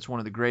fair, it's one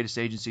of the greatest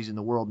agencies in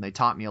the world, and they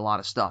taught me a lot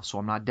of stuff, so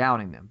I'm not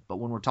downing them. But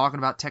when we're talking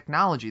about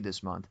technology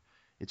this month,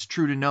 it's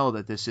true to know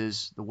that this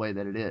is the way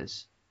that it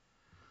is.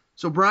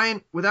 So,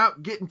 Brian,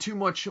 without getting too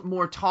much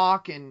more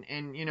talk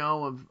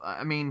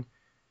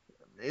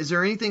is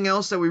there anything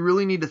else that we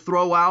really need to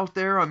throw out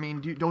there? I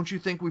mean, don't you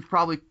think we've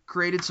probably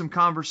created some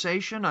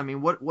conversation? I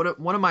mean, what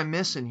am I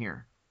missing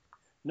here?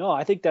 No,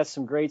 I think that's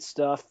some great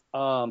stuff.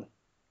 The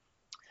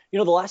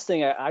last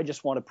thing I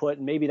just want to put,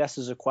 and maybe this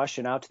is a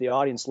question out to the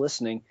audience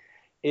listening,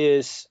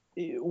 is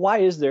why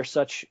is there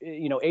such,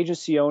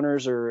 agency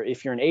owners, or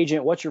if you're an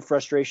agent, what's your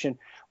frustration?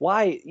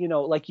 Why,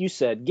 like you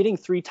said, getting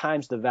 3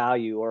 times the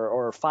value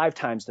or 5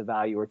 times the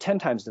value or 10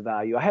 times the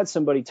value. I had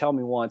somebody tell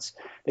me once,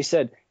 they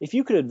said, if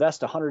you could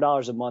invest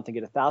 $100 a month and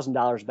get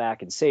 $1,000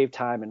 back and save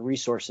time and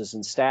resources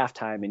and staff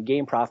time and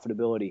gain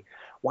profitability,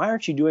 why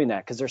aren't you doing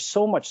that? Because there's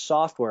so much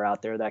software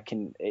out there that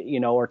can,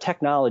 or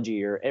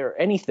technology or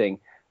anything,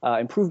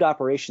 improved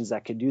operations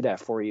that could do that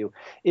for you.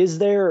 Is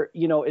there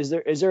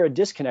a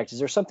disconnect? Is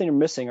there something you're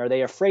missing? Are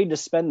they afraid to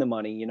spend the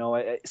money?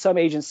 Some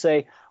agents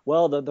say,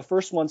 well, the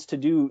first ones to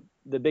do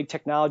the big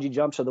technology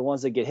jumps are the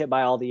ones that get hit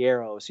by all the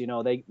arrows.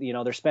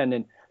 They're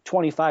spending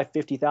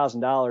 $25,000,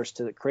 $50,000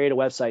 to create a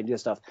website and do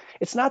stuff.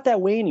 It's not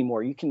that way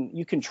anymore. You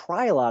can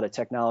try a lot of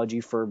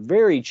technology for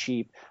very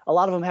cheap. A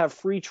lot of them have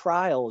free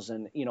trials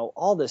and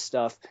all this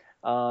stuff.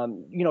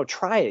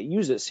 Try it,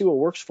 use it, see what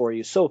works for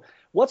you. So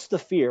what's the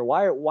fear?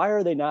 Why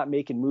are they not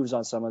making moves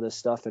on some of this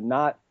stuff and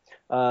not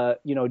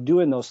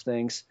doing those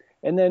things?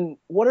 And then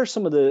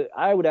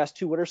I would ask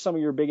too, what are some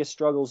of your biggest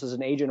struggles as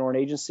an agent or an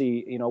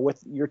agency, with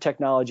your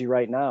technology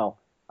right now?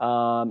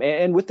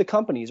 And with the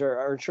companies,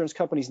 are insurance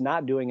companies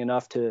not doing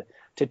enough to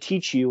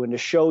teach you and to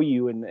show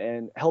you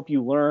and help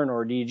you learn?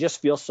 Or do you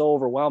just feel so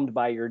overwhelmed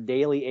by your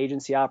daily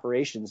agency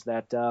operations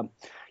that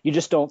you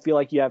just don't feel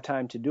like you have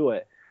time to do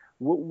it?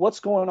 What's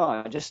going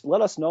on? Just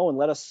let us know and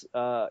let us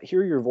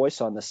hear your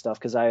voice on this stuff,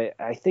 because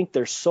I think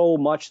there's so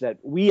much that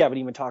we haven't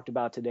even talked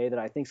about today that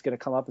I think is going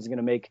to come up, is going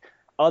to make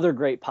other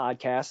great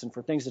podcasts and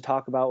for things to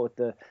talk about with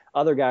the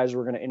other guys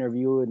we're going to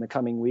interview in the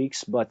coming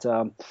weeks. But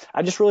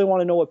I just really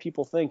want to know what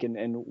people think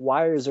and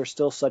why is there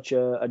still such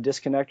a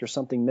disconnect or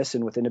something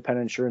missing with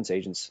independent insurance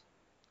agents?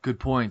 Good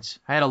points.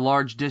 I had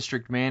a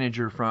district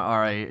manager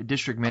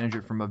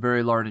from a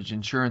very large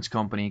insurance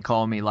company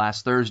call me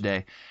last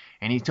Thursday.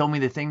 And he told me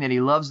the thing that he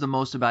loves the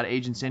most about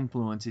Agents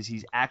Influence is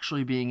he's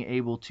actually being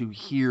able to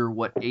hear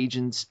what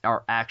agents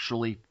are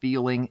actually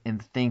feeling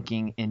and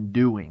thinking and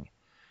doing.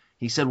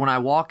 He said, when I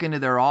walk into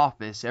their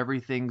office,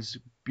 everything's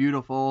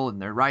beautiful and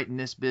they're right in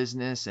this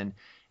business. And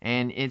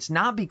it's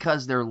not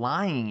because they're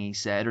lying, he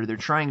said, or they're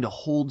trying to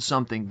hold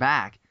something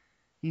back.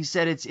 He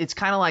said it's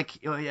kind of like,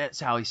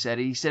 that's how he said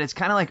it. He said it's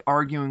kind of like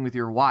arguing with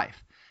your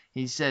wife.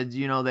 He said,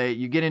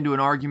 you get into an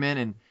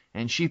argument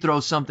and she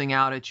throws something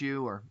out at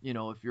you, or,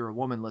 if you're a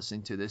woman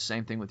listening to this,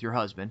 same thing with your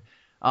husband.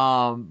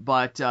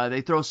 But they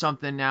throw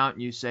something out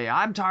and you say,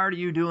 I'm tired of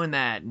you doing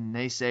that. And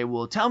they say,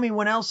 well, tell me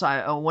whenever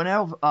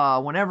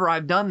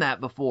I've done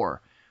that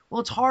before.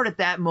 Well, it's hard at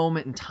that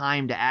moment in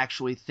time to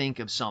actually think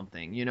of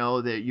something,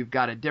 that you've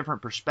got a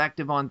different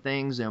perspective on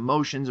things. The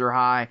emotions are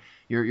high.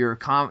 You're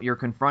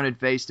confronted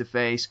face to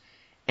face.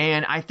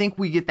 And I think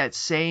we get that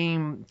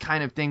same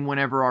kind of thing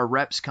whenever our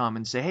reps come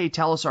and say, hey,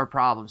 tell us our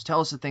problems. Tell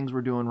us the things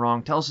we're doing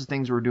wrong. Tell us the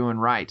things we're doing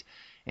right.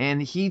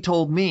 And he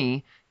told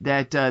me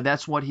that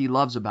that's what he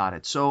loves about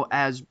it. So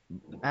as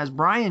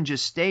Brian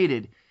just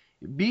stated,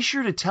 be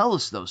sure to tell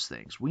us those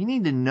things. We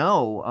need to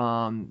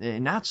know,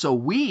 not so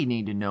we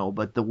need to know,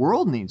 but the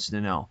world needs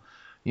to know.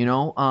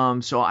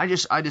 So I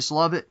just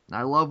love it.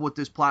 I love what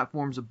this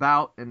platform's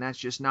about, and that's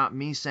just not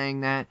me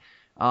saying that.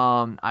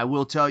 I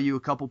will tell you,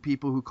 a couple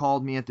people who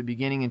called me at the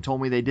beginning and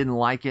told me they didn't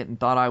like it and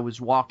thought I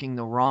was walking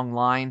the wrong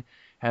line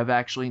have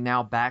actually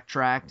now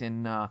backtracked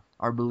and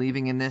are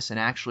believing in this, and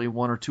actually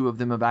 1 or 2 of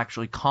them have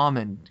actually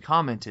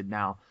commented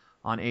now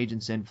on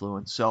Agents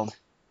Influence.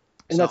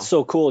 And that's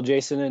so cool,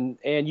 Jason.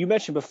 And you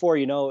mentioned before,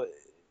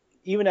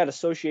 even at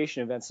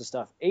association events and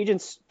stuff,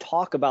 agents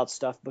talk about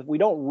stuff, but we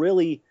don't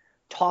really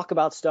talk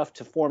about stuff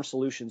to form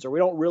solutions, or we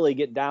don't really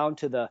get down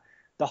to the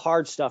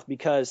hard stuff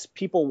because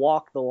people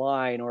walk the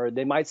line, or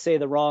they might say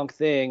the wrong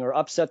thing, or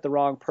upset the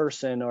wrong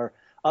person, or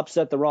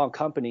upset the wrong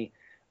company.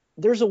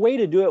 There's a way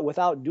to do it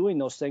without doing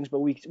those things, but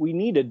we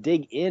need to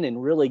dig in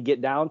and really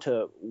get down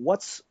to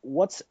what's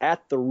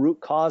at the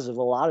root cause of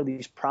a lot of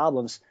these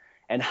problems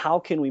and how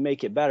can we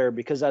make it better.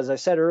 Because as I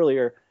said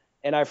earlier,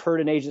 and I've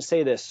heard an agent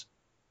say this,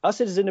 us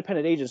as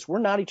independent agents, we're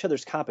not each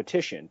other's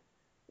competition.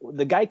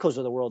 The Geicos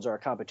of the world are our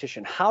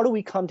competition. How do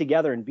we come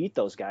together and beat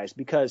those guys?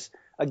 Because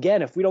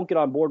again, if we don't get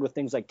on board with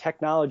things like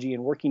technology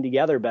and working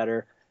together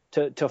better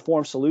to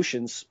form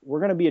solutions, we're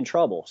going to be in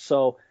trouble.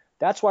 So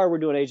that's why we're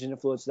doing Agent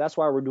Influence. That's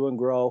why we're doing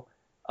Grow.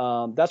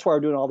 That's why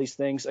we're doing all these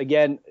things.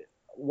 Again,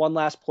 one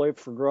last play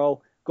for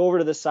Grow. Go over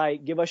to the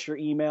site, give us your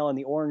email in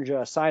the orange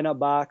sign-up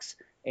box,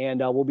 and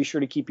we'll be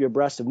sure to keep you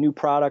abreast of new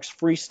products,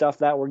 free stuff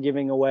that we're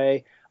giving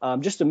away,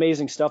 just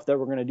amazing stuff that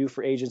we're going to do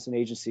for agents and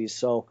agencies.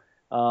 So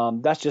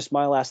that's just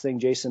my last thing,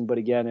 Jason. But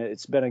again,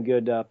 it's been a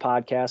good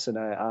podcast, and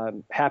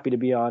I'm happy to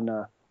be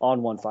on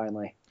one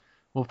finally.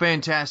 Well,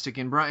 fantastic.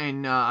 And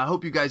Brian, I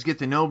hope you guys get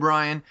to know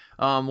Brian.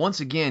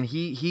 Once again,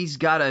 he's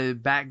got a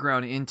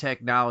background in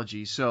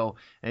technology, so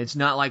it's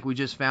not like we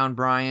just found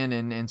Brian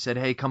and said,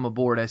 hey, come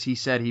aboard. As he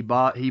said, he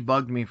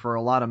bugged me for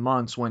a lot of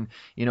months when,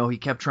 he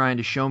kept trying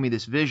to show me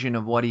this vision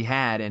of what he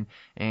had,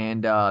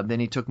 and then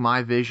he took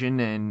my vision,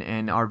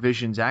 and our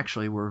visions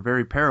actually were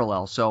very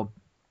parallel. So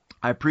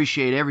I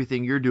appreciate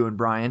everything you're doing,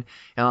 Brian.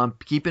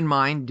 Keep in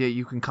mind,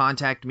 you can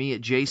contact me at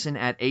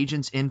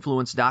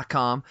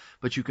jason@agentsinfluence.com,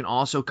 but you can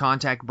also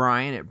contact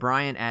Brian at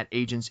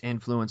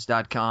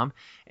brian@agentsinfluence.com.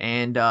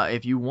 And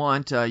if you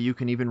want, you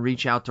can even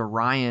reach out to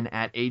Ryan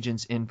at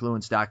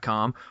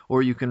agentsinfluence.com,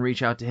 or you can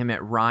reach out to him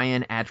at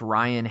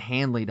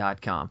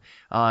ryan@ryanhanley.com.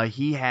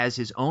 He has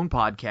his own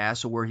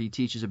podcast where he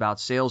teaches about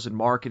sales and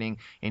marketing,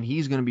 and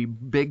he's going to be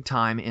big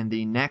time in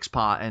the next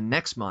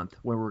month,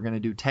 where we're going to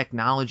do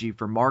technology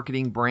for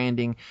marketing, branding,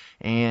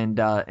 and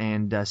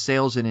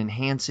sales, and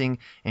enhancing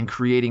and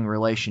creating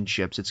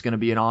relationships. It's going to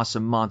be an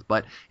awesome month.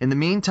 But in the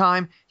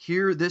meantime,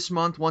 here this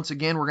month, once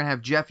again, we're going to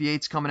have Jeff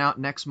Yates coming out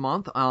next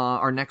month,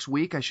 or next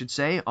week, I should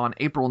say, on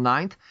April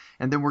 9th.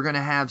 And then we're going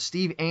to have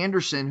Steve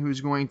Anderson,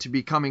 who's going to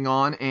be coming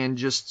on and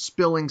just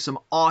spilling some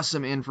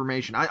awesome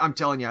information. I'm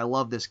telling you, I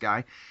love this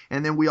guy.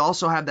 And then we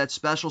also have that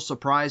special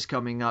surprise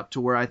coming up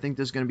to where I think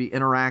this is going to be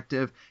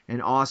interactive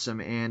and awesome.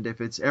 And if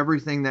it's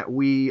everything that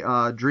we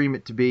dream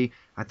it to be,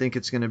 I think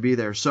it's going to be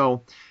there.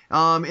 So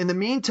in the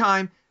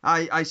meantime,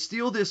 I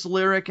steal this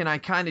lyric and I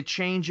kind of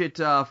change it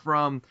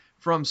from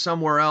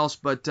somewhere else,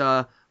 but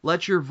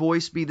let your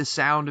voice be the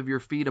sound of your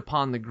feet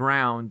upon the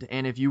ground.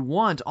 And if you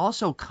want,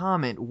 also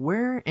comment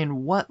where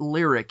and what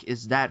lyric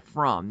is that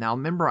from. Now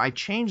remember, I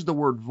changed the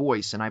word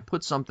voice and I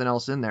put something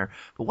else in there,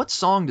 but what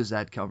song does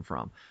that come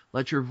from?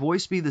 Let your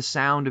voice be the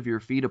sound of your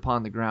feet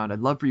upon the ground. I'd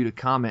love for you to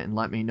comment and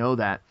let me know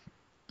that.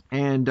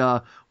 And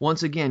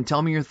once again,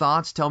 tell me your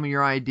thoughts, tell me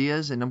your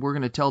ideas, and we're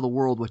going to tell the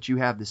world what you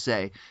have to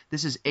say.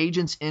 This is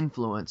Agents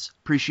Influence.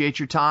 Appreciate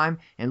your time,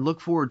 and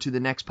look forward to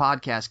the next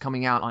podcast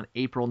coming out on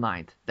April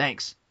 9th.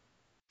 Thanks.